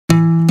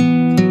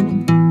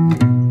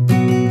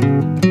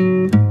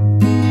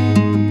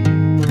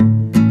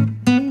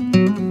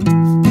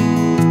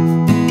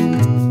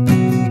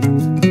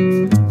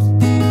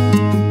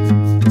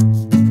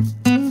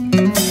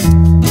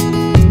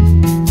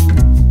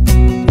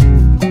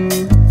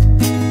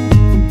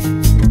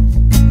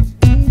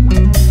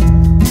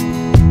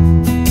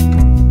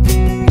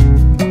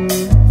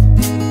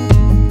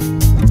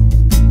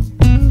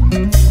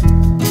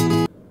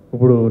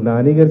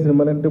నాని గారి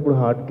సినిమాలు అంటే ఇప్పుడు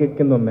హార్ట్ కేక్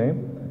కింద ఉన్నాయి.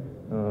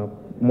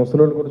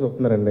 ముసలోళ్ళు కూడా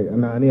చెప్తున్నారండి,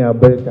 నాని ఆ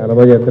అబ్బాయి చాలా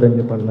బాగా చేస్తారని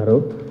చెప్పి అంటున్నారు.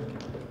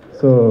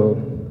 సో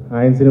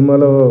ఆయన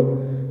సినిమాలో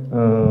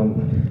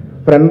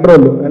ఫ్రంట్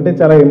రోల్ అంటే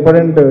చాలా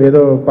ఇంపార్టెంట్,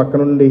 ఏదో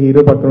పక్క నుండి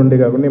హీరో పక్క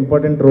నుండి కాకుండా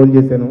ఇంపార్టెంట్ రోల్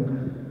చేశాను.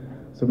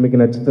 సో మీకు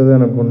నచ్చుతుంది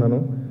అని అనుకున్నాను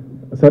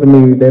సార్.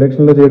 మీ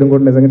డైరెక్షన్లో చేయడం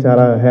కూడా నిజంగా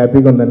చాలా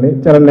హ్యాపీగా ఉందండి.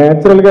 చాలా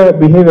న్యాచురల్గా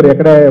బిహేవియర్,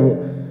 ఎక్కడ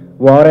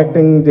ఓవర్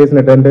యాక్టింగ్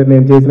చేసినట్టు అంటే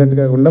నేను చేసినట్టు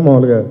కాకుండా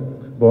మామూలుగా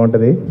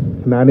బాగుంటుంది.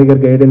 నాని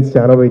గారి గైడెన్స్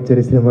చాలా బాగా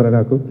ఇచ్చారు ఈ సినిమాలో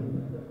నాకు.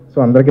 సో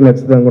అందరికీ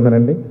నచ్చుతుంది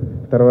అనుకున్నానండి.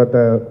 తర్వాత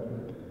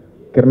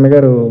కిరణ్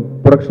గారు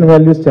ప్రొడక్షన్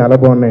వాల్యూస్ చాలా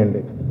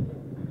బాగున్నాయండి.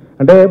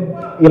 అంటే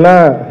ఇలా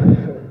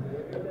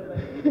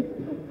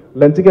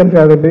లంచ్కి అని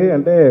కాదండి,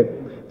 అంటే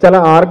చాలా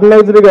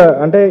ఆర్గనైజ్డ్గా,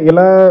 అంటే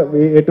ఇలా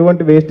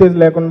ఎటువంటి వేస్టేజ్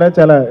లేకుండా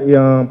చాలా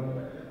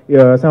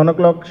 7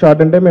 o'clock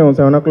షార్ట్ అంటే మేము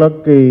 7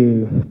 o'clockకి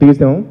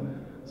తీసాము.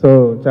 సో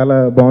చాలా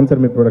బాగుంది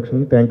sir me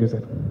production. Thank you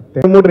sir.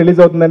 3 release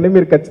అవుతుందండి.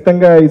 మీరు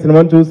ఖచ్చితంగా ఈ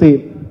సినిమాని చూసి,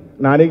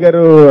 నాని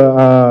గారు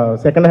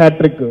సెకండ్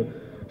హ్యాట్రిక్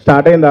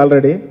స్టార్ట్ అయింది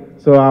ఆల్రెడీ.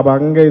 సో ఆ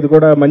భాగంగా ఇది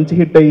కూడా మంచి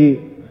హిట్ అయ్యి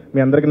మీ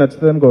అందరికీ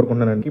నచ్చుతుందని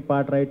కోరుకుంటున్నానండి. ఈ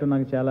పాట రాయటం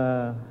నాకు చాలా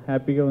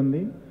హ్యాపీగా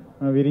ఉంది.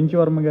 విరించి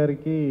వర్మ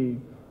గారికి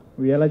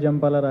వేల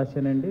జంపాల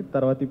రాశానండి.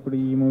 తర్వాత ఇప్పుడు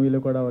ఈ మూవీలో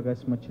కూడా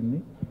అవకాశం వచ్చింది.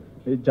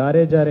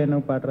 జారే జారే అనే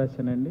పాట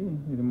రాశానండి.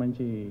 ఇది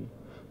మంచి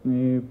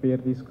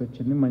పేరు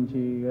తీసుకొచ్చింది,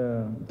 మంచిగా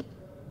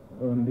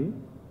ఉంది.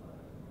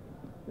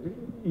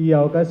 ఈ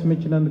అవకాశం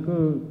ఇచ్చినందుకు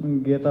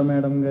గీతా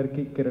మేడం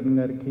గారికి, కిరణ్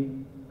గారికి,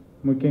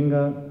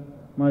 ముఖ్యంగా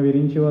మా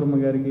విరించి వర్మ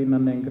గారికి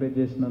నన్ను ఎంకరేజ్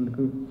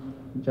చేసినందుకు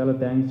చాలా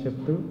థ్యాంక్స్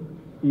చెప్తూ,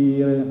 ఈ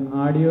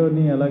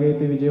ఆడియోని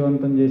ఎలాగైతే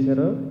విజయవంతం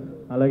చేశారో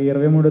అలాగే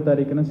 23వ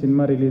తారీఖున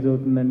సినిమా రిలీజ్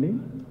అవుతుందండి.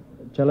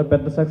 చాలా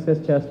పెద్ద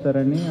సక్సెస్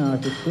చేస్తారని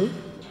ఆశిస్తూ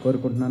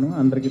కోరుకుంటున్నాను.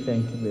 అందరికీ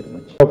థ్యాంక్ యూ వెరీ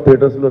మచ్.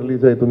 థియేటర్స్లో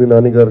రిలీజ్ అవుతుంది.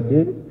 నాని గారికి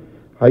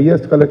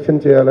హైయెస్ట్ కలెక్షన్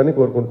చేయాలని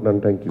కోరుకుంటున్నాను.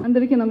 Thank you.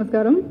 అందరికీ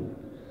నమస్కారం.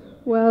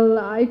 Well,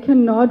 I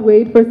cannot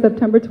wait for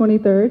September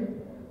 23rd.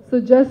 So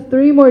just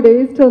 3 more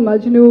days till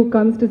Majnu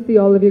comes to see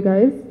all of you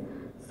guys.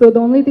 So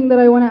the only thing that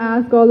I want to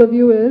ask all of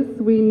you is,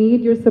 we need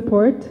your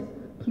support.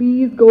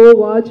 Please go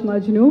watch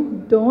Majnu.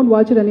 Don't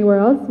watch it anywhere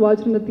else. Watch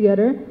it in the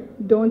theater.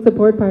 Don't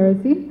support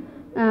piracy.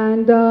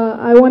 And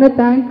I want to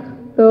thank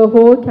the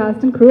whole cast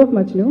and crew of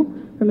Majnu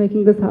for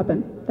making this happen.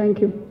 Thank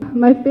you.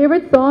 My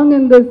favorite song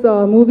in this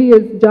movie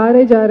is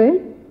Jare Jare,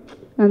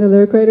 and the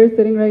lyric writer is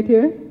sitting right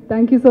here.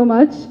 Thank you so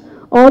much.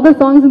 All the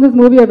songs in this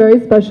movie are very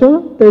special.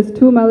 There's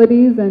 2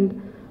 melodies, and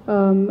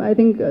I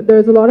think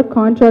there's a lot of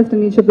contrast in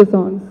each of the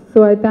songs. So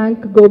I thank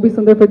Gopi,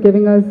 Sunder for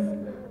giving us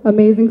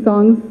amazing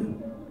songs.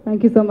 Thank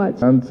you so much.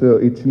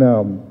 ఇచ్చిన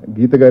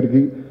గీత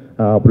గారికి,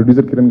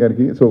 producer Kiran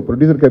గారికి. So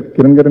producer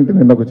Kiran గారు అంటే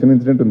నేను ఒక చిన్న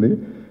incident ఉంది.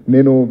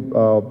 నేను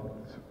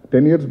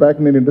 10 years బ్యాక్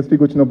నేను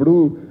ఇండస్ట్రీకి వచ్చినప్పుడు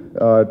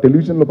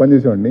టెలివిజన్లో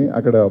పనిచేసేవాడిని.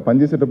 అక్కడ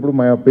పనిచేసేటప్పుడు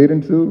మా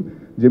పేరెంట్స్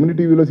జెమినీ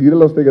టీవీలో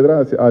సీరియల్ వస్తాయి కదా,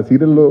 ఆ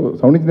సీరియల్లో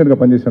సౌండ్ ఇంజనీర్గా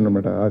పనిచేశాను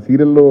అనమాట. ఆ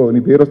సీరియల్లో నీ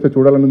పేరు వస్తే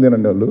చూడాలని ఉంది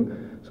అని వాళ్ళు.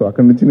 సో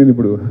అక్కడి నుంచి నేను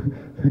ఇప్పుడు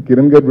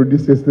కిరణ్ గారు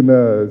ప్రొడ్యూస్ చేస్తున్న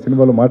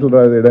సినిమాలో మాటలు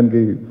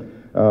రాయడానికి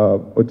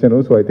వచ్చాను.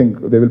 So I think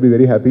they will be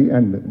very happy.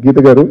 And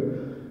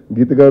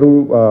గీత గారు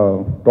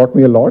taught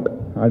me a lot,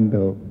 and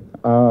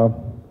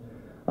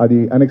అది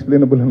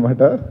అన్ఎక్స్ప్లెయినబుల్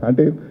అనమాట.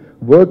 అంటే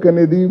వర్క్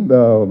అనేది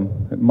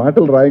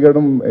మాటలు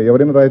రాయగడం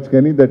ఎవరైనా రాయొచ్చు,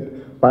 కానీ దట్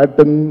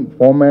ప్యాటర్న్,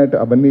 ఫార్మాట్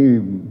అవన్నీ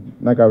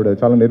నాకు ఆవిడ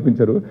చాలా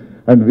నేర్పించారు.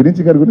 అండ్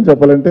విరించి గారి గురించి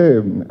చెప్పాలంటే,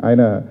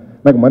 ఆయన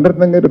నాకు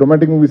మణిరత్నం గారి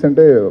రొమాంటిక్ మూవీస్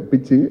అంటే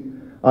పిచ్చి.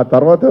 ఆ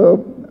తర్వాత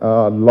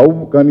లవ్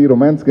కానీ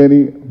రొమాన్స్ కానీ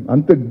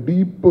అంత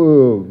డీప్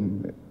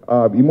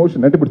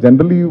ఇమోషన్, అంటే ఇప్పుడు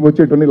జనరల్లీ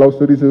వచ్చేటువంటి లవ్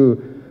స్టోరీస్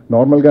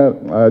నార్మల్గా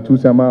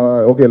చూసామా,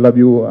 ఓకే లవ్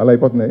యూ అలా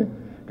అయిపోతున్నాయి.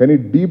 కానీ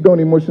డీప్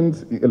డౌన్ ఇమోషన్స్,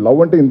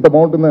 లవ్ అంటే ఇంత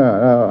బాగుంటుందా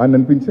అని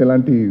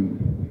అనిపించేలాంటి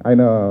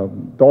ఆయన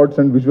thoughts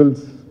and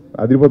visuals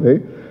అదిరిపోతాయి.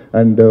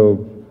 And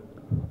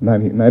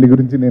Nani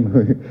గురించి నేను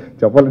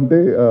చెప్పాలంటే,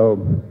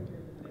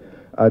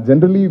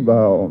 జనరల్లీ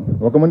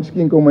ఒక మనిషికి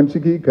ఇంకో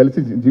మనిషికి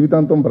కలిసి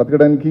జీవితాంతం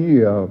బ్రతకడానికి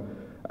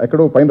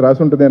ఎక్కడో పైన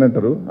రాసి ఉంటుంది అని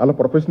అంటారు. అలా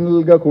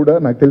ప్రొఫెషనల్గా కూడా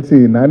నాకు తెలిసి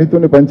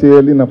నానితోనే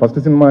పనిచేయాలి. నా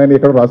ఫస్ట్ సినిమా ఆయన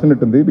ఎక్కడో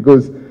రాసినట్టుంది.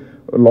 Because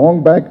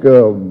long back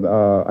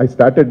I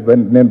started,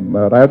 నేను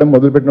రాయడం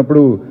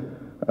మొదలుపెట్టినప్పుడు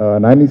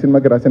నాని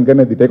సినిమాకి రాశాను,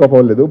 కానీ అది టేక్ ఆఫ్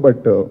అవ్వలేదు.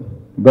 But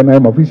when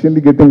I'm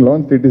officially getting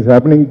launch, it is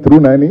happening through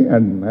Nani,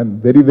 and I'm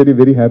very very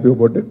very happy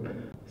about it.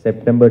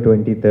 September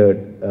 23rd.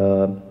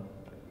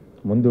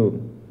 ముందు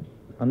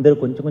అందరూ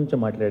కొంచెం కొంచెం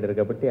మాట్లాడారు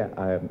కాబట్టి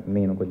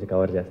నేను కొంచెం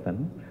కవర్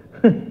చేస్తాను.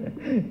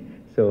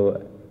 సో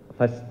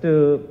ఫస్ట్,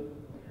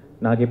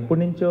 నాకు ఎప్పటి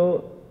నుంచో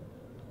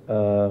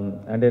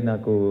అంటే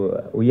నాకు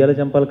ఉయ్యాల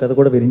జంపాల కథ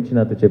కూడా విరించి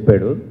నాతో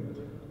చెప్పాడు.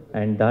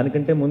 అండ్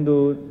దానికంటే ముందు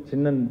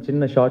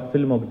చిన్న షార్ట్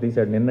ఫిల్మ్ ఒకటి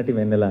తీశాడు, నిన్నటి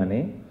వెన్నెల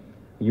అని.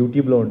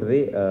 యూట్యూబ్లో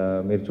ఉంటుంది,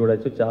 మీరు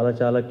చూడొచ్చు. చాలా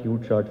చాలా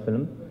క్యూట్ షార్ట్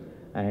ఫిల్మ్.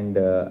 అండ్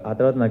ఆ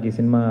తర్వాత నాకు ఈ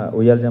సినిమా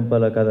ఉయ్యాల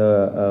జంపాల కథ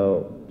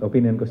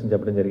ఒపీనియన్ కోసం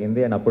చెప్పడం జరిగింది.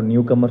 అండ్ అప్పుడు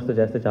న్యూ కమర్స్తో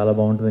చేస్తే చాలా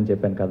బాగుంటుందని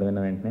చెప్పాను కథ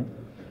విన్న వెంటనే.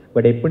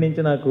 బట్ ఎప్పటి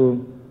నుంచి నాకు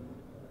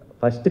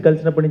ఫస్ట్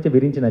కలిసినప్పటి నుంచి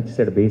విరించి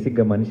నచ్చేసాడు.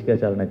 బేసిక్గా మనిషిగా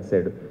చాలా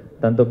నచ్చేసాడు.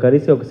 తనతో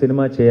కలిసి ఒక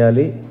సినిమా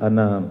చేయాలి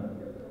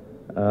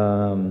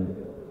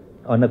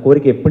అన్న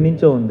కోరిక ఎప్పటి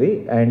నుంచో ఉంది.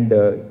 అండ్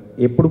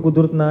ఎప్పుడు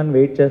కుదురుతున్నా అని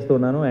వెయిట్ చేస్తూ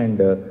ఉన్నాను.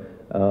 అండ్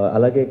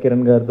అలాగే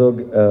కిరణ్ గారితో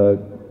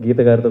గీత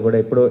గారితో కూడా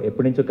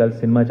ఎప్పటి నుంచో కలిసి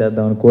సినిమా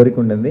చేద్దామని కోరిక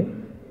ఉండింది.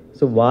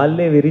 సో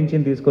వాళ్ళే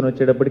విరించిని తీసుకొని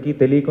వచ్చేటప్పటికి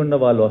తెలియకుండా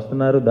వాళ్ళు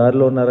వస్తున్నారు,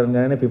 దారిలో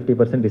ఉన్నారనగానే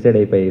 50% డిసైడ్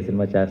అయిపోయాయి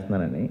సినిమా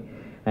చేస్తున్నానని.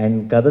 అండ్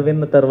కథ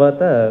విన్న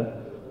తర్వాత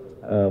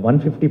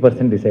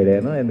 150% డిసైడ్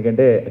అయ్యాను,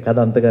 ఎందుకంటే కథ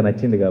అంతగా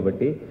నచ్చింది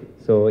కాబట్టి.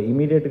 సో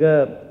ఇమీడియట్గా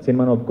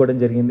సినిమాను ఒప్పుకోవడం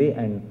జరిగింది.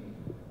 అండ్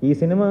ఈ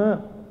సినిమా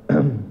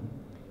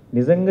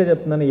నిజంగా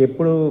చెప్తున్నాను,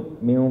 ఎప్పుడు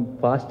మేము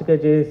ఫాస్ట్గా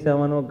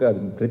చేసామనో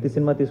ప్రతి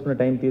సినిమా తీసుకున్న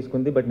టైం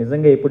తీసుకుంది, బట్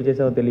నిజంగా ఎప్పుడు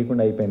చేసామో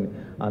తెలియకుండా అయిపోయింది.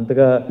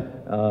 అంతగా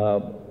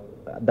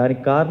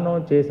దానికి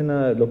కారణం చేసిన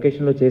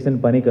లొకేషన్లో చేసిన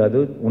పని కాదు,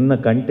 ఉన్న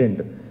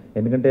కంటెంట్.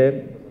 ఎందుకంటే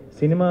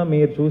సినిమా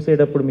మీరు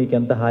చూసేటప్పుడు మీకు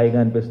ఎంత హాయిగా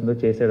అనిపిస్తుందో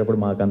చేసేటప్పుడు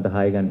మాకు అంత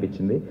హాయిగా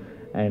అనిపించింది.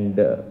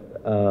 అండ్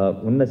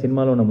ఉన్న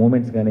సినిమాలో ఉన్న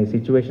మూమెంట్స్ కానీ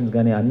సిచ్యువేషన్స్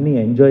కానీ అన్నీ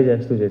ఎంజాయ్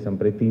చేస్తూ చేసాం,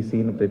 ప్రతి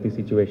సీన్ ప్రతి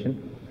సిచ్యువేషన్.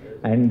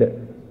 అండ్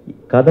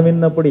కథ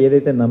విన్నప్పుడు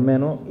ఏదైతే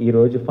నమ్మానో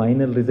ఈరోజు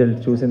ఫైనల్ రిజల్ట్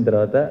చూసిన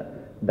తర్వాత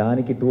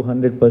దానికి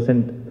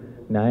 200%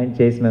 న్యాయం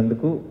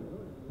చేసినందుకు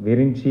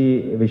విరించి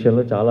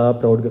విషయంలో చాలా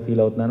ప్రౌడ్గా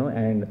ఫీల్ అవుతున్నాను.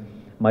 అండ్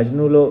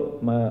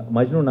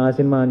మజ్ను నా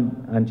సినిమా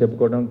అని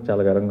చెప్పుకోవడం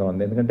చాలా గర్వంగా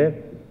ఉంది. ఎందుకంటే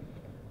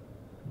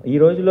ఈ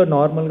రోజుల్లో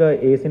నార్మల్గా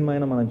ఏ సినిమా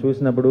అయినా మనం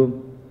చూసినప్పుడు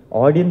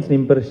ఆడియన్స్ని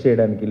ఇంప్రెస్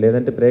చేయడానికి,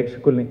 లేదంటే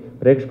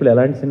ప్రేక్షకులు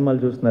ఎలాంటి సినిమాలు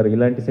చూస్తున్నారు,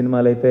 ఇలాంటి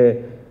సినిమాలు అయితే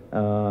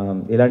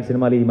ఇలాంటి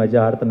సినిమాలు ఈ మధ్య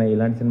ఆడుతున్నాయి,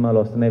 ఇలాంటి సినిమాలు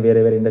వస్తున్నాయి వేరే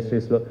వేరే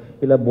ఇండస్ట్రీస్లో,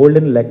 ఇలా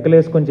బోల్డెన్ లెక్కలు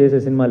వేసుకొని చేసే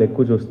సినిమాలు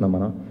ఎక్కువ చూస్తున్నాం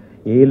మనం.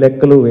 ఏ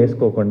లెక్కలు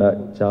వేసుకోకుండా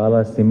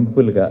చాలా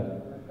సింపుల్గా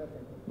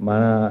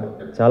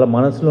చాలా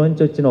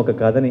మనసులోంచి వచ్చిన ఒక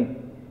కథని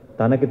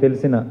తనకు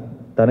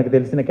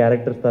తెలిసిన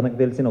క్యారెక్టర్స్, తనకు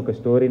తెలిసిన ఒక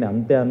స్టోరీని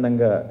అంతే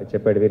అందంగా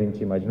చెప్పాడు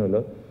విరించి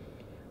మజ్నులో.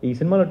 ఈ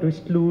సినిమాలో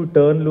ట్విస్ట్లు,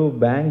 టర్న్లు,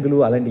 బ్యాంగ్లు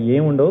అలాంటివి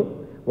ఏముండవు.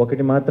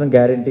 ఒకటి మాత్రం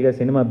గ్యారంటీగా,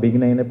 సినిమా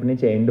బిగిన్ అయినప్పటి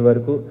నుంచి ఎండ్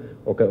వరకు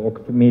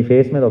మీ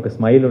ఫేస్ మీద ఒక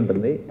స్మైల్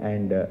ఉంటుంది.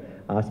 అండ్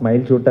ఆ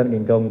స్మైల్ చూడటానికి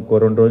ఇంకా ఇంకో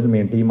 2 రోజులు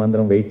మేము టీం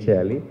అందరం వెయిట్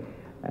చేయాలి.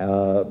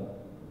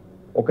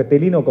 ఒక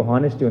తెలియని ఒక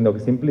హానెస్టీ ఉంది,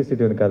 ఒక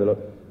సింప్లిసిటీ ఉంది కథలో.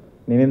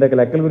 నేను ఇందాక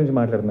లెక్కల గురించి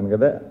మాట్లాడుతున్నాను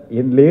కదా,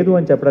 ఏం లేదు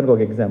అని చెప్పడానికి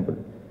ఒక ఎగ్జాంపుల్.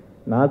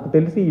 నాకు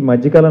తెలిసి ఈ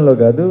మధ్యకాలంలో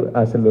కాదు,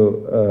 అసలు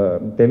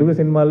తెలుగు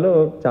సినిమాల్లో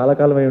చాలా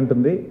కాలం అయి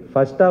ఉంటుంది,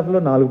 ఫస్ట్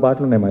హాఫ్లో 4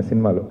 పాటలు ఉన్నాయి మా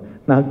సినిమాలో.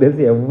 నాకు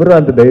తెలిసి ఎవరు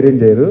అంత ధైర్యం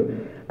చేయరు.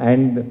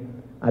 అండ్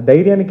ఆ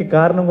ధైర్యానికి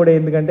కారణం కూడా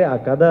ఎందుకంటే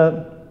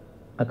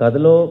ఆ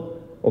కథలో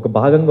ఒక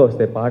భాగంగా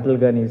వస్తాయి పాటలు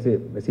కానీ,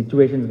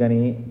 సిచ్యువేషన్స్ కానీ,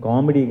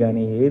 కామెడీ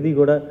కానీ, ఏది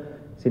కూడా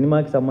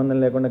సినిమాకి సంబంధం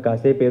లేకుండా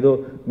కాసేపు ఏదో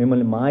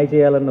మిమ్మల్ని మాయ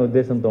చేయాలన్న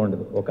ఉద్దేశంతో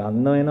ఉండదు. ఒక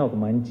అందమైన ఒక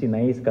మంచి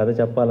నైస్ కథ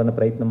చెప్పాలన్న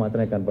ప్రయత్నం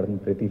మాత్రమే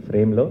కనపడుతుంది ప్రతి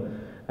ఫ్రేమ్లో.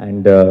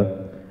 అండ్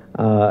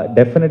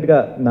డెఫినెట్గా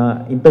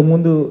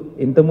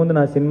ఇంతకుముందు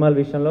నా సినిమాల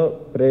విషయంలో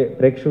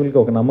ప్రేక్షకులకి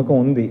ఒక నమ్మకం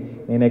ఉంది.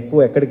 నేను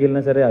ఎక్కువ ఎక్కడికి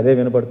వెళ్ళినా సరే అదే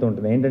వినపడుతూ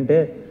ఉంటుంది. ఏంటంటే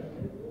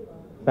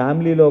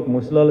ఫ్యామిలీలో ఒక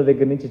ముసలోళ్ళ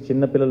దగ్గర నుంచి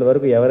చిన్నపిల్లల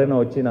వరకు ఎవరైనా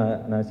వచ్చి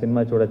నా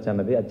సినిమా చూడొచ్చు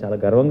అన్నది, అది చాలా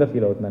గర్వంగా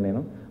ఫీల్ అవుతున్నాను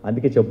నేను.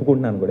 అందుకే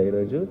చెప్పుకుంటున్నాను కూడా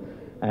ఈరోజు.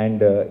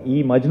 అండ్ ఈ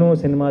మజ్ను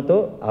సినిమాతో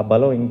ఆ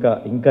బలం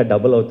ఇంకా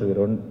డబుల్ అవుతుంది,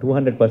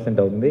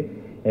 200% అవుతుంది.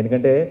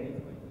 ఎందుకంటే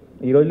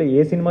ఈ రోజులో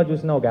ఏ సినిమా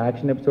చూసినా ఒక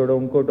యాక్షన్ ఎపిసోడ్,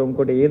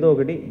 ఇంకోటి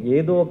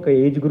ఏదో ఒక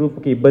ఏజ్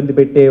గ్రూప్కి ఇబ్బంది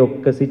పెట్టే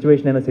ఒక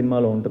సిచ్యువేషన్ అయినా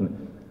సినిమాలో ఉంటుంది.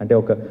 అంటే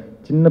ఒక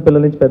చిన్న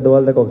పిల్లల నుంచి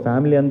పెద్దవాళ్ళ దాకా ఒక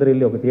ఫ్యామిలీ అందరూ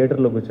వెళ్ళి ఒక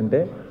థియేటర్లో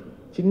కూర్చుంటే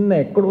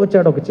ఎక్కడో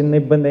వచ్చాడు ఒక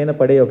చిన్న ఇబ్బంది అయినా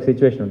పడే ఒక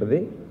సిచ్యువేషన్ ఉంటుంది.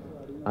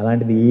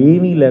 అలాంటిది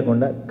ఏమీ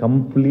లేకుండా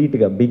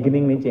కంప్లీట్గా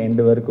బిగినింగ్ నుంచి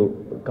ఎండ్ వరకు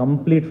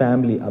కంప్లీట్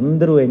ఫ్యామిలీ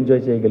అందరూ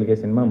ఎంజాయ్ చేయగలిగే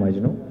సినిమా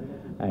మజ్ను.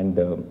 అండ్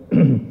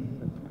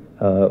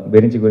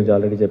విరించి గురించి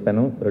ఆల్రెడీ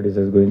చెప్పాను,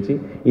 ప్రొడ్యూసర్స్ గురించి.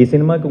 ఈ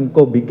సినిమాకి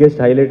ఇంకో బిగ్గెస్ట్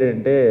హైలైట్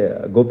అంటే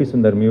గోపి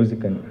సుందర్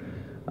మ్యూజిక్ అని.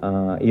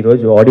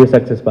 ఈరోజు ఆడియో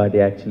సక్సెస్ పార్టీ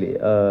యాక్చువల్లీ.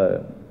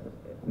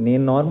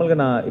 నేను నార్మల్గా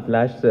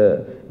last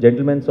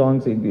gentlemen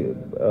songs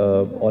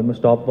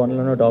almost top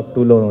 1లోనో top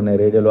 2లోనో ఉన్నాయి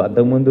రేడియోలో.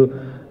 అంతకుముందు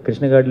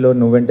కృష్ణగాడిలో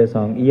నువ్వంటే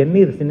సాంగ్,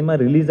 ఇవన్నీ సినిమా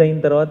రిలీజ్ అయిన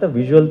తర్వాత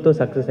విజువల్తో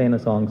సక్సెస్ అయిన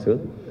సాంగ్స్.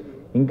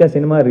 ఇంకా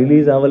సినిమా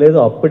రిలీజ్ అవ్వలేదు,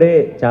 అప్పుడే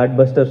చాట్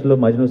బస్టర్స్లో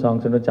మజ్ను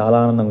సాంగ్స్ ఉండడం చాలా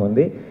ఆనందంగా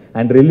ఉంది.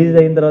 అండ్ రిలీజ్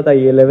అయిన తర్వాత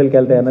ఏ లెవెల్కి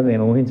వెళ్తాయి అన్నది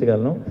నేను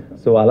ఊహించగలను.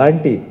 సో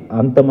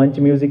అంత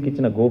మంచి మ్యూజిక్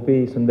ఇచ్చిన Gopi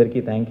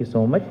సుందర్కి thank you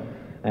so much.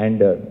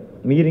 And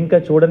మీరు ఇంకా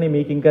చూడని,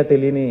 మీకు ఇంకా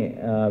తెలియని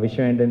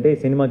విషయం ఏంటంటే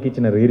సినిమాకి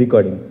ఇచ్చిన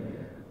రికార్డింగ్.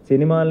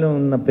 సినిమాలో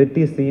ఉన్న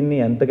ప్రతి సీన్ని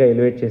ఎంతగా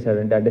ఎలివేట్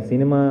చేశాడంటే, అంటే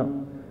సినిమా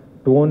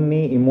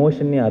టోన్ని,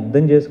 ఇమోషన్ని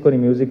అర్థం చేసుకొని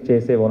మ్యూజిక్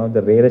చేసే one of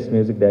the rarest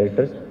music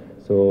directors.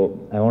 So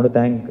I want to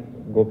thank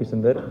Gopi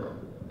Sundar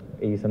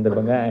ఈ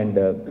సందర్భంగా. అండ్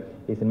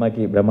ఈ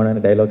సినిమాకి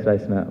బ్రహ్మాండమైన డైలాగ్స్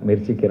రాసిన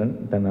మిర్చి కిరణ్,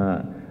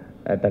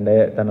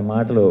 తన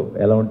మాటలు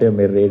ఎలా ఉంటాయో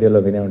మీరు రేడియోలో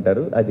వినే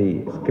ఉంటారు, అది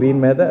స్క్రీన్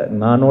మీద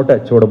నా నోట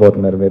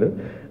చూడబోతున్నారు మీరు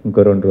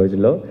ఇంకో 2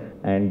 రోజుల్లో.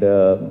 అండ్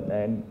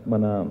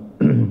మన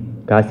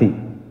కాశీ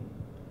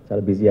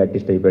చాలా బిజీ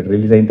ఆర్టిస్ట్ అయిపోయాడు,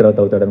 రిలీజ్ అయిన తర్వాత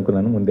అవుతాడు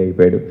అనుకున్నాను, ముందే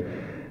అయిపోయాడు.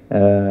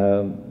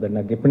 బట్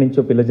నాకు ఎప్పటి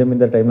నుంచో పిల్ల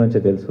జమీందార్ టైం నుంచో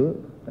తెలుసు.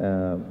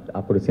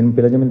 అప్పుడు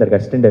పిల్ల జమీందార్కి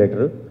అసిస్టెంట్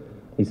డైరెక్టర్,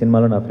 ఈ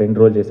సినిమాలో నా ఫ్రెండ్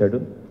రోల్ చేశాడు.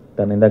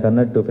 తను ఇందాక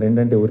అన్నట్టు ఫ్రెండ్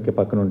అంటే ఊరికే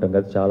పక్కన ఉంటాం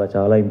కదా, చాలా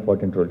చాలా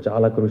ఇంపార్టెంట్ రోల్,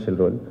 చాలా క్రూషియల్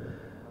రోల్.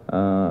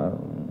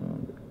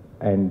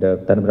 అండ్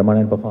తను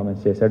బ్రహ్మాండమైన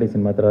పర్ఫార్మెన్స్ చేశాడు. ఈ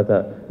సినిమా తర్వాత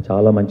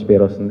చాలా మంచి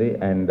పేరు వస్తుంది.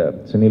 అండ్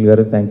సునీల్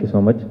గారు thank you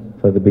so much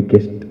for the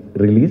biggest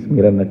release.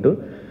 మీరు అన్నట్టు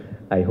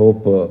I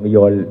hope we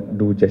all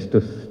do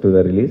justice to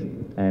the release.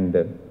 And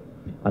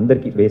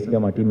అందరికీ బేసిక్గా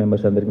మా టీం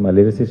మెంబర్స్ అందరికీ, మా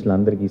లిరిసిస్టులు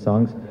అందరికీ, ఈ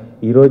సాంగ్స్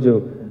ఈరోజు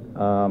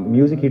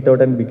మ్యూజిక్ హిట్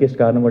అవడానికి బిగ్గెస్ట్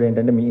కారణం కూడా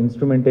ఏంటంటే మీ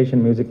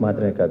ఇన్స్ట్రుమెంటేషన్ మ్యూజిక్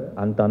మాత్రమే కాదు,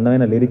 అంత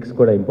అందమైన లిరిక్స్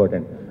కూడా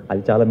ఇంపార్టెంట్.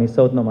 అది చాలా మిస్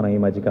అవుతున్నాం మనం ఈ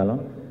మధ్యకాలం.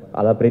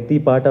 అలా ప్రతి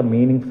పాట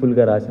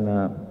మీనింగ్ఫుల్గా రాసిన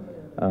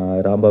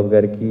రాంబాబు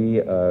గారికి,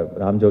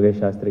 రామ్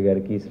జోగేష్ శాస్త్రి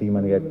గారికి,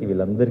 శ్రీమణి గారికి,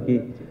 వీళ్ళందరికీ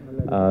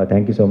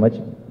thank you so much.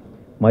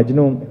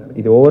 Majnu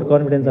ఇది ఓవర్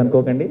కాన్ఫిడెన్స్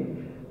అనుకోకండి,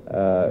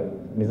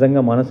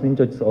 నిజంగా మనసు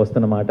నుంచి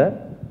వస్తున్న మాట.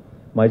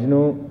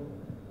 మజ్ను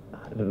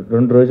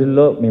 2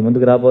 రోజుల్లో మీ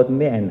ముందుకు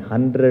రాబోతుంది అండ్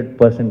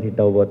 100%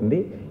 హిట్ అవ్వబోతుంది.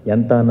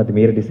 ఎంత అన్నది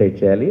మీరు డిసైడ్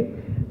చేయాలి.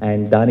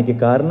 అండ్ దానికి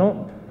కారణం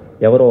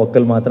ఎవరో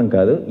ఒక్కరు మాత్రం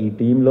కాదు, ఈ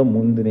టీంలో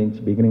ముందు నుంచి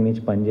బిగినింగ్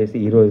నుంచి పనిచేసి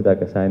ఈ రోజు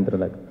దాకా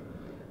సాయంత్రం దాకా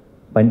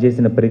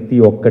పనిచేసిన ప్రతి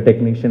ఒక్క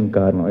టెక్నీషియన్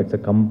కారణం. It's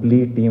a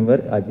complete team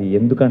work. అది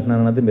ఎందుకు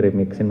అంటున్నాను అన్నది మీరు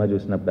మీకు సినిమా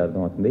చూసినప్పుడు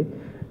అర్థమవుతుంది.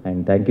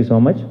 And thank you so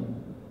much.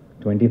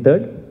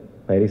 23rd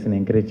పైరసీని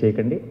encourage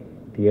చేయకండి,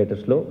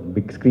 థియేటర్స్లో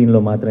బిగ్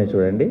స్క్రీన్లో మాత్రమే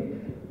చూడండి.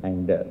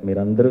 అండ్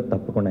మీరందరూ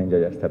తప్పకుండా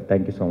ఎంజాయ్ చేస్తారు.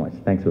 Thank you so much.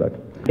 Thanks lot.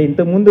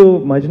 ఇంతకుముందు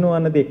మజ్ను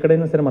అన్నది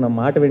ఎక్కడైనా సరే మనం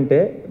మాట వింటే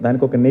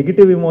దానికి ఒక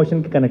నెగిటివ్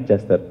ఇమోషన్కి కనెక్ట్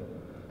చేస్తారు.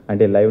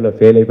 అంటే లవ్లో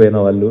ఫెయిల్ అయిపోయిన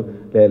వాళ్ళు,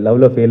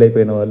 లవ్లో ఫెయిల్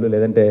అయిపోయిన వాళ్ళు,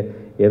 లేదంటే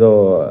ఏదో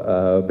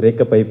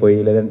బ్రేకప్ అయిపోయి,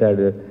 లేదంటే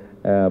ఆడు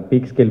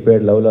పీక్స్కి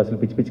వెళ్ళిపోయాడు లవ్లో, అసలు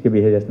పిచ్చి పిచ్చికి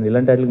బిహేవ్ చేస్తుంది,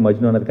 ఇలాంటి వాటికి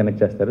మజ్ను అన్నది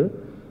కనెక్ట్ చేస్తారు.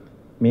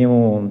 మేము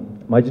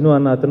మజ్ను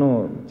అన్న అతను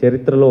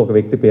చరిత్రలో ఒక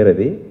వ్యక్తి పేరు,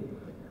 అది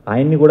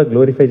ఆయన్ని కూడా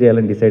గ్లోరిఫై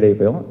చేయాలని డిసైడ్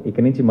అయిపోయాం.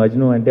 ఇక నుంచి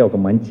మజ్ను అంటే ఒక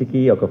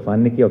మంచికి, ఒక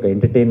ఫన్కి, ఒక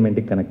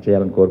ఎంటర్టైన్మెంట్కి కనెక్ట్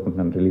చేయాలని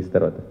కోరుకుంటున్నాను. రిలీజ్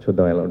తర్వాత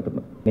చూద్దాం ఎలా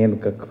ఉంటుందో. నేను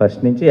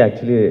ఫస్ట్ నుంచి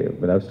యాక్చువల్లీ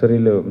లవ్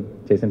స్టోరీలు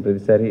చేసిన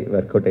ప్రతిసారి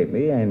వర్కౌట్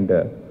అయింది. అండ్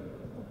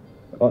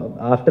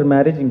ఆఫ్టర్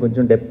మ్యారేజ్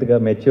ఇంకొంచెం డెప్త్గా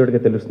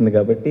మెచ్యూర్డ్గా తెలుస్తుంది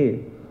కాబట్టి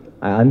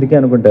అందుకే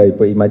అనుకుంటా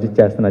ఇప్పుడు ఈ మధ్య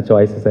చేస్తున్న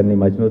చాయిసెస్ అన్నీ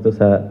మజ్నుతో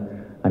సహా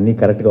అన్నీ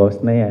కరెక్ట్గా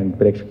వస్తున్నాయి అండ్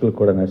ప్రేక్షకులకు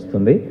కూడా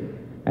నచ్చుతుంది.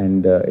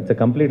 And it's a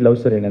complete love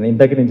story అండి.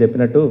 ఇందాక నేను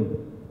చెప్పినట్టు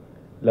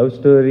లవ్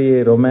స్టోరీ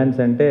రొమాన్స్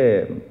అంటే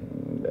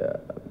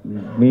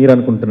మీరు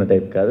అనుకుంటున్న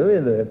టైప్ కాదు,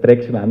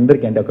 ప్రేక్షకులు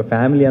అందరికీ, అంటే ఒక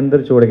ఫ్యామిలీ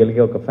అందరూ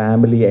చూడగలిగే ఒక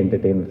ఫ్యామిలీ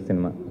ఎంటర్టైనర్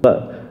సినిమా.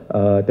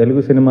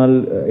 తెలుగు సినిమాల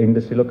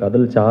ఇండస్ట్రీలో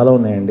కథలు చాలా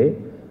ఉన్నాయండి.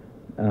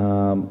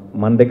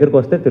 మన దగ్గరకు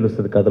వస్తే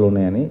తెలుస్తుంది కథలు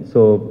ఉన్నాయని.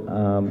 సో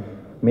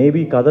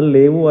మేబీ కథలు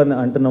లేవు అని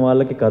అంటున్న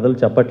వాళ్ళకి కథలు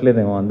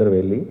చెప్పట్లేదేమో అందరూ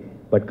వెళ్ళి,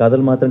 బట్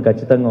కథలు మాత్రం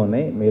ఖచ్చితంగా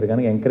ఉన్నాయి. మీరు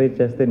కనుక ఎంకరేజ్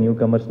చేస్తే న్యూ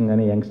కమర్స్ని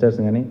కానీ,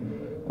 యంగ్స్టర్స్ కానీ,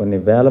 కొన్ని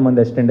వేల మంది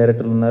అసిస్టెంట్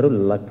డైరెక్టర్లు ఉన్నారు,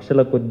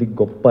 లక్షల కొద్ది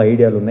గొప్ప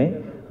ఐడియాలు ఉన్నాయి.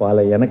 వాళ్ళ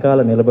వెనకాల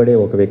నిలబడే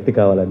ఒక వ్యక్తి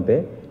కావాలంతే.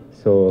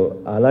 సో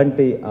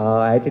అలాంటి ఆ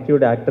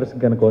యాటిట్యూడ్ యాక్టర్స్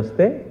కనుక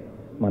వస్తే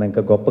మనం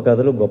ఇంకా గొప్ప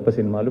కథలు, గొప్ప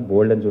సినిమాలు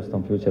బోల్డ్ అని చూస్తాం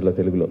ఫ్యూచర్లో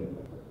తెలుగులో.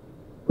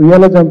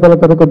 ఉయ్యాల చంపాల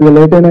తర్వాత కొద్దిగా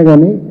లేట్ అయినా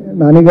కానీ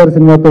నాని గారి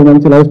సినిమాతో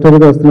మంచి లవ్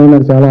స్టోరీగా వస్తున్నాయి,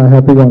 నాకు చాలా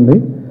హ్యాపీగా ఉంది.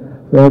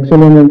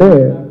 యాక్చువల్ ఏంటంటే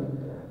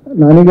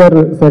నాని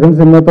గారు సెకండ్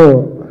సినిమాతో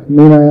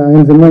నేను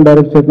ఆయన సినిమాని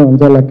డైరెక్ట్ చేయడం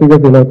చాలా లక్కీగా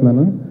ఫీల్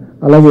అవుతున్నాను.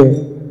 అలాగే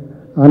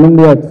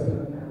ఆనంది ఆర్ట్స్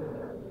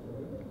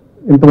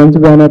ఇంత మంచి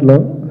బ్యానర్లో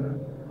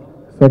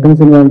సెకండ్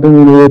సినిమా అంటే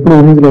నేను ఎప్పుడు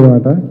ఊహించలేదు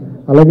అనమాట.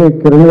 అలాగే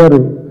కిరణ్ గారు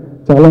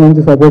చాలా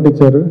మంచి సపోర్ట్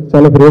ఇచ్చారు,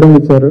 చాలా ఫ్రీడమ్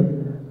ఇచ్చారు.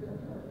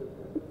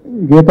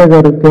 గీతా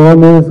గారు, కేవా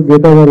మూవీస్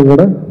గీతా గారు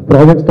కూడా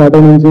ప్రాజెక్ట్ స్టార్ట్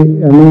అయిన నుంచి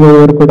ఎండింగ్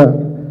వరకు కూడా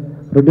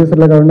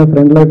ప్రొడ్యూసర్లా కాకుండా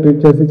ఫ్రెండ్లా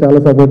ట్రీట్ చేసి చాలా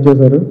సపోర్ట్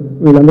చేశారు.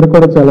 వీళ్ళందరికీ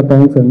కూడా చాలా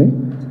థ్యాంక్స్ అండి.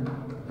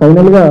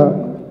 ఫైనల్గా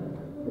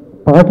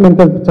పాటలు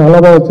ఇంత చాలా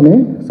బాగా వచ్చినాయి.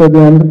 సో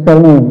దీని అందరికి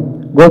కారణం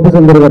గోపి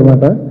సుందర్ గారు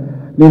అనమాట.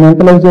 నేను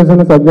ఎంత లవ్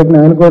చేసిన సబ్జెక్ట్ని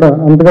ఆయన కూడా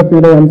అంతగా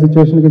ఫీల్ అయ్యే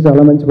సిచ్యువేషన్కి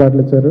చాలా మంచి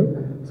పాటలు ఇచ్చారు.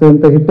 సో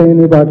ఇంత హిట్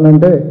అయిన పాటలు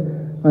అంటే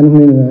ఆయనకి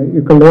నేను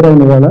ఇక్కడ లేరు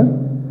అయిన ఇవాళ.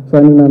 సో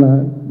ఆయన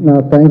నా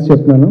థ్యాంక్స్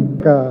చెప్తున్నాను.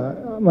 ఇంకా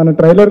మన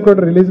ట్రైలర్ కూడా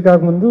రిలీజ్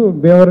కాకముందు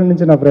భీమవరం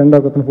నుంచి నా ఫ్రెండ్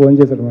ఒకతను ఫోన్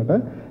చేశాడు అనమాట.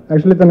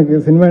 యాక్చువల్లీ తనకి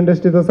సినిమా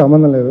ఇండస్ట్రీతో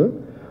సంబంధం లేదు.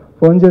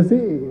 ఫోన్ చేసి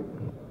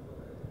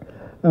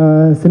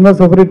సినిమా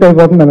సూపర్ హిట్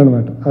అయిపోతుంది అని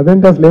అనమాట.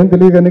 అదేంటి అసలు ఏం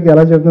తెలియదు కానీ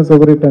ఎలా చెప్తున్నా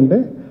సూపర్ హిట్ అంటే,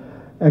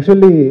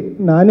 యాక్చువల్లీ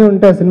నాని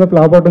ఉంటే ఆ సినిమా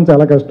ఫ్లాప్ అవడం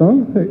చాలా కష్టం.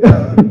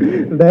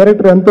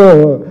 డైరెక్టర్ ఎంతో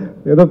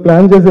ఏదో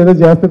ప్లాన్ చేసి ఏదో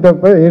చేస్తే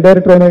తప్ప ఏ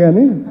డైరెక్టర్ అయినా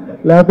కానీ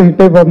లేకపోతే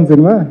హిట్ అయిపోతుంది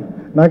సినిమా.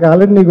 నాకు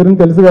ఆల్రెడీ నీ గురించి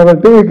తెలుసు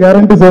కాబట్టి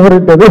గ్యారంటీ సూపర్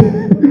హిట్ అది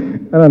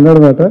అని అన్నాడు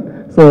అనమాట.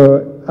 సో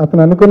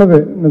అతను అనుకున్నది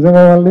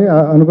నిజంగా వాళ్ళని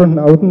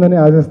అవుతుందని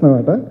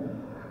ఆశిస్తున్నమాట.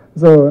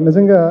 సో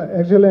నిజంగా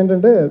యాక్చువల్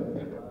ఏంటంటే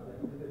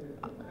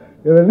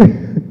ఏదండి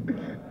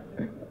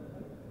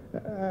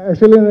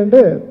యాక్చువల్లీ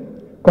ఏంటంటే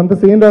కొంత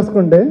సీన్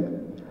రాసుకుంటే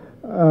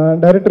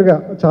డైరెక్టర్గా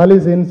చాలా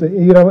సీన్స్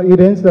ఈ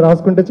రేంజ్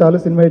రాసుకుంటే చాలా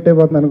సినిమా హిట్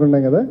అయిపోతుంది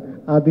అనుకుంటాం కదా,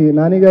 అది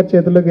నాని గారి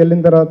చేతుల్లోకి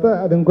వెళ్ళిన తర్వాత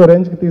అది ఇంకో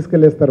రేంజ్కి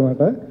తీసుకెళ్ళేస్తారు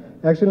అనమాట.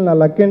 యాక్చువల్లీ నా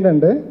లక్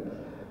ఏంటంటే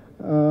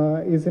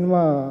ఈ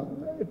సినిమా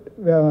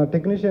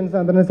టెక్నీషియన్స్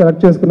అందరినీ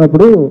సెలెక్ట్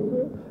చేసుకున్నప్పుడు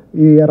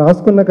ఈ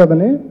రాసుకున్న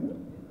కథని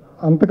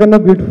అంతకన్నా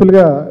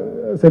బ్యూటిఫుల్గా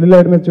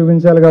సెల్యులాయిడ్ మీద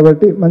చూపించాలి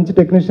కాబట్టి మంచి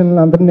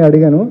టెక్నీషియన్లు అందరినీ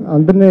అడిగాను,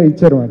 అందరినీ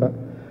ఇచ్చారన్నమాట.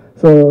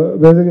 సో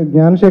బేసిక్గా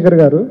జ్ఞానశేఖర్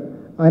గారు,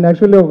 ఆయన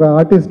యాక్చువల్లీ ఒక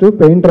ఆర్టిస్టు,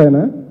 పెయింటర్ ఆయన.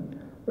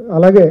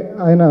 అలాగే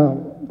ఆయన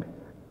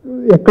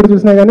ఎక్కడ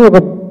చూసినా కానీ ఒక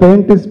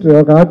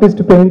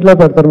ఆర్టిస్ట్ పెయింట్లా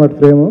పెడతారు అన్నమాట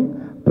ఫ్రేము.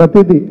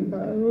 ప్రతిదీ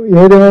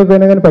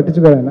ఏదేమైపోయినా కానీ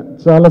పట్టించుకోరు ఆయన,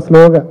 చాలా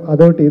స్లోగా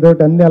అదొకటి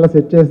ఇదొకటి అన్నీ అలా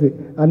సెట్ చేసి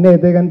అన్నీ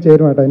అయితే కానీ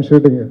చేయరన్నమాట ఆయన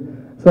షూటింగ్.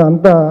 సో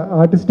అంత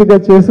ఆర్టిస్టిక్గా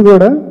చేసి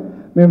కూడా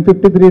మేము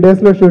 53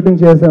 డేస్లో షూటింగ్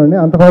చేసామండి,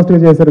 అంత ఫాస్ట్గా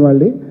చేశారు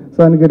మళ్ళీ. సో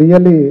ఆయనకి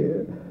రియల్లీ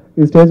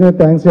ఈ స్టేజ్ మీద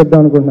థ్యాంక్స్ చెప్దాం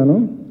అనుకుంటున్నాను.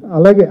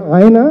 అలాగే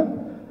ఆయన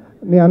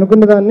నేను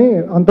అనుకున్న దాన్ని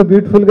అంత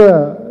బ్యూటిఫుల్గా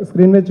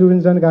స్క్రీన్ మీద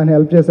చూపించడానికి ఆయన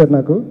హెల్ప్ చేశారు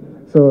నాకు.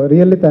 So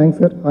really thanks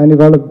sir. ఆయన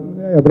ఇవాళ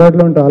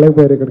అబ్రాడ్లో ఉంటే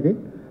రాలేకపోయారు ఇక్కడికి.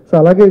 సో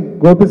అలాగే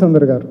గోపి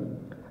సుందర్ గారు,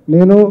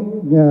 నేను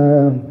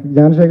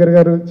జ్ఞానశేఖర్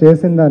గారు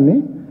చేసిన దాన్ని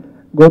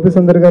గోపి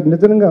సుందర్ గారు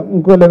నిజంగా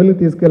ఇంకో లెవెల్కి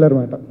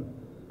తీసుకెళ్లారన్నమాట.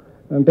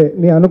 అంటే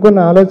నేను అనుకున్న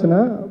ఆలోచన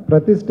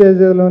ప్రతి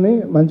స్టేజ్లోని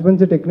మంచి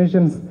మంచి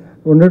టెక్నీషియన్స్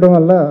ఉండటం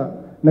వల్ల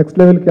నెక్స్ట్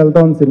లెవెల్కి వెళ్తా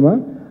ఉంది సినిమా.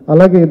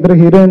 అలాగే ఇద్దరు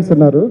హీరోయిన్స్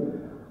ఉన్నారు,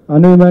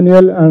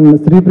 ఎమాన్యుయల్ అండ్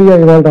శ్రీప్రియ,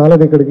 ఇవాళ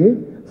రాలేదు ఇక్కడికి.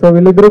 సో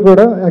వీళ్ళిద్దరూ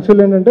కూడా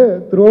యాక్చువల్లీ ఏంటంటే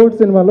త్రూ అవుట్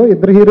సినిమాలో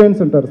ఇద్దరు హీరోయిన్స్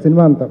ఉంటారు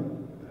సినిమా అంతా.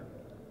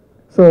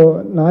 సో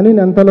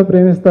నానిని ఎంతలో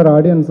ప్రేమిస్తారు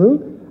ఆడియన్స్,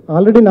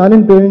 ఆల్రెడీ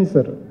నానిని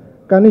ప్రేమించారు.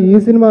 కానీ ఈ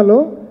సినిమాలో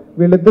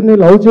వీళ్ళిద్దరిని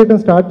లవ్ చేయడం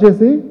స్టార్ట్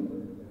చేసి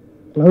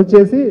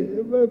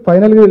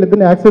ఫైనల్గా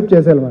వీళ్ళిద్దరిని యాక్సెప్ట్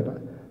చేసేయాలన్నమాట.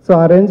 సో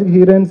ఆ రేంజ్కి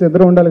హీరోయిన్స్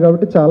ఇద్దరు ఉండాలి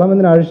కాబట్టి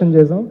చాలామందిని ఆడిషన్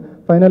చేసాం.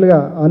 ఫైనల్గా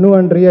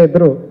అండ్ రియా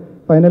ఇద్దరు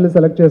ఫైనల్లీ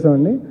సెలెక్ట్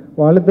చేసామండి.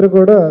 వాళ్ళిద్దరు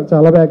కూడా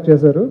చాలా బ్యాక్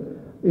చేశారు.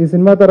 ఈ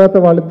సినిమా తర్వాత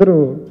వాళ్ళిద్దరూ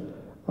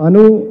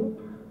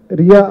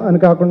రియా అని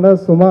కాకుండా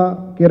సుమ,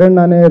 కిరణ్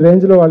అనే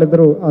రేంజ్లో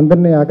వాళ్ళిద్దరూ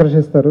అందరినీ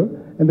ఆకర్షిస్తారు.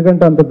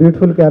 ఎందుకంటే అంత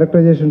బ్యూటిఫుల్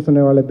క్యారెక్టరైజేషన్స్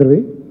ఉన్నాయి వాళ్ళిద్దరివి.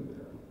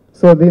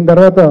 సో దీని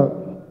తర్వాత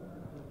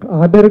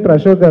ఆర్ట్ డైరెక్టర్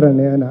అశోక్ గారు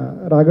అండి, ఆయన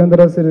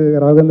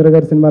రాఘవేంద్ర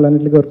గారి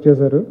సినిమాలన్నింటికి వర్క్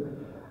చేశారు.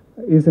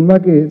 ఈ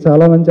సినిమాకి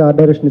చాలా మంచి ఆర్ట్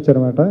డైరెక్షన్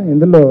ఇచ్చారన్నమాట.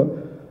 ఇందులో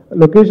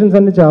లొకేషన్స్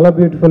అన్నీ చాలా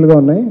బ్యూటిఫుల్గా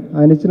ఉన్నాయి.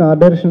 ఆయన ఇచ్చిన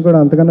ఆర్ట్ డైరెక్షన్ కూడా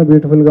అంతకన్నా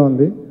బ్యూటిఫుల్గా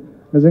ఉంది.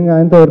 నిజంగా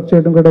ఆయనతో వర్క్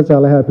చేయడం కూడా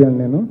చాలా హ్యాపీ అండి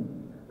నేను.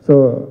 సో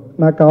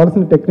నాకు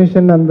కావాల్సిన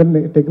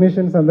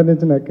టెక్నీషియన్స్ అందరినీ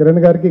ఇచ్చిన కిరణ్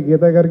గారికి,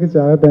 గీతా గారికి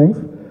చాలా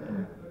థ్యాంక్స్.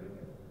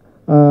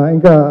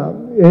 ఇంకా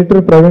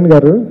ఎడిటర్ ప్రవీణ్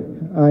గారు,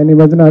 ఆయన ఈ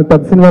మధ్యన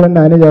పెద్ద సినిమాలన్నీ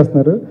ఆయనే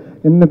చేస్తున్నారు.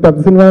 ఇన్ని పెద్ద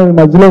సినిమాల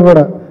మధ్యలో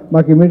కూడా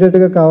మాకు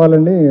ఇమీడియట్గా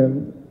కావాలని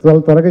చాలా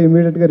త్వరగా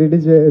ఇమీడియట్గా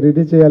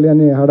రెడీ చేయాలి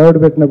అని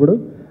హడావుడి పెట్టినప్పుడు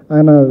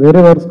ఆయన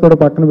వేరే వర్క్స్ కూడా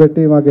పక్కన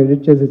పెట్టి మాకు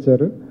ఎడిట్ చేసి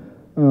ఇచ్చారు.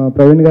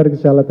 ప్రవీణ్ గారికి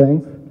చాలా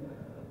థ్యాంక్స్.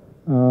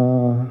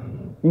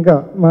 ఇంకా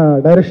మా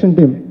డైరెక్షన్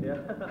టీం,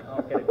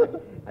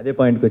 అదే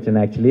పాయింట్కి వచ్చాను.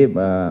 యాక్చువల్లీ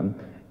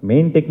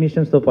మెయిన్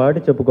టెక్నీషియన్స్తో పాటు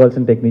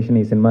చెప్పుకోవాల్సిన టెక్నీషియన్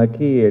ఈ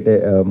సినిమాకి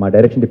మా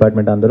డైరెక్షన్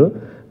డిపార్ట్మెంట్ అందరూ.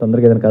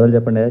 తొందరగా ఏదైనా కథలు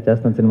చెప్పండి,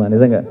 చేస్తాను సినిమా.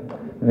 నిజంగా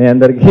మీ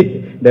అందరికీ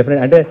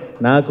డెఫినెట్ అంటే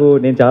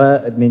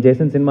నేను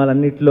చేసిన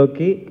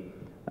సినిమాలన్నింటిలోకి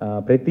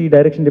ప్రతి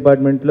డైరెక్షన్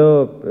డిపార్ట్మెంట్లో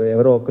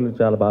ఎవరో ఒకరు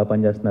చాలా బాగా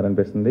పనిచేస్తున్నారు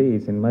అనిపిస్తుంది. ఈ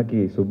సినిమాకి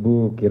సుబ్బు,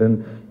 కిరణ్,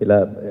 ఇలా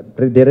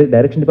ప్రతి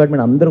డైరెక్షన్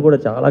డిపార్ట్మెంట్ అందరూ కూడా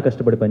చాలా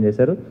కష్టపడి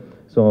పనిచేశారు.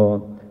 సో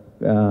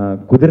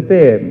కుదిరితే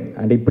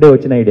అంటే ఇప్పుడే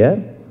వచ్చిన ఐడియా,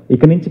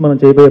 ఇక నుంచి మనం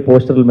చేయబోయే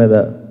పోస్టర్ల మీద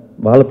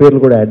వాళ్ళ పేర్లు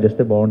కూడా యాడ్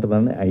చేస్తే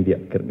బాగుంటుందని ఐడియా.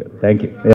 కిరణ్ గారు, థ్యాంక్ యూ.